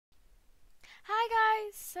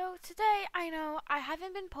So today, I know I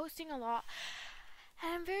haven't been posting a lot,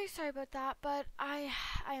 and I'm very sorry about that, but I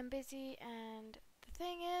am busy, and the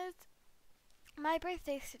thing is, my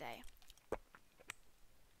birthday's today.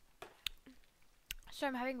 So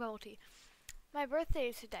I'm having bubble tea. My birthday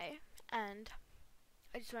is today, and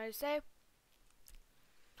I just wanted to say,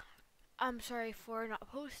 I'm sorry for not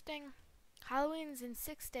posting. Halloween's in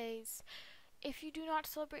 6 days. If you do not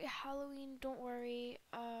celebrate Halloween, don't worry.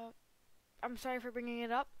 I'm sorry for bringing it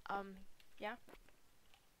up. Yeah.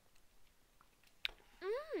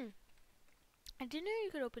 I didn't know you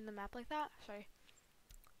could open the map like that. Sorry.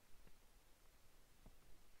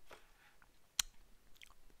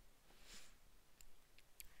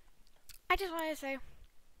 I just wanted to say,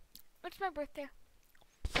 it's my birthday.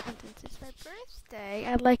 And since it's my birthday,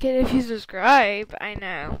 I'd like it if you subscribe. I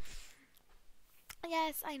know.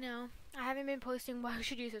 Yes, I know. I haven't been posting. Why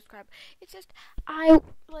should you subscribe? It's just, I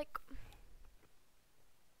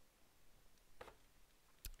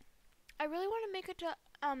really want to make it to,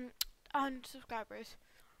 100 subscribers.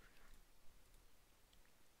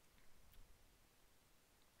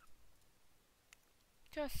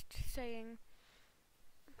 Just saying.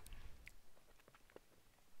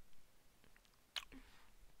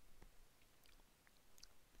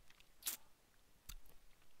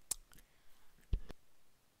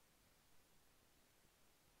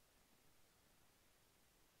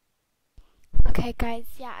 Okay, guys,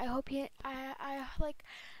 yeah, I hope you,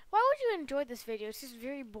 why would you enjoy this video? It's just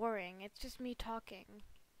very boring. It's just me talking.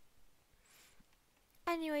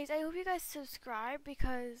 Anyways, I hope you guys subscribe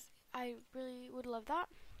because I really would love that.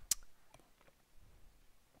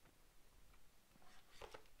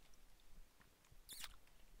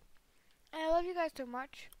 And I love you guys so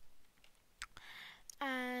much.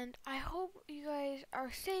 And I hope you guys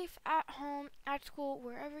are safe at home, at school,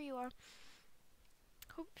 wherever you are.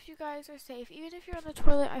 Hope you guys are safe. Even if you're on the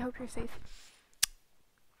toilet, I hope you're safe.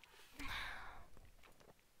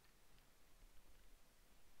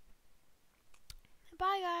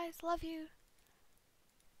 Bye, guys. Love you.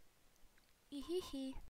 Hee hee hee.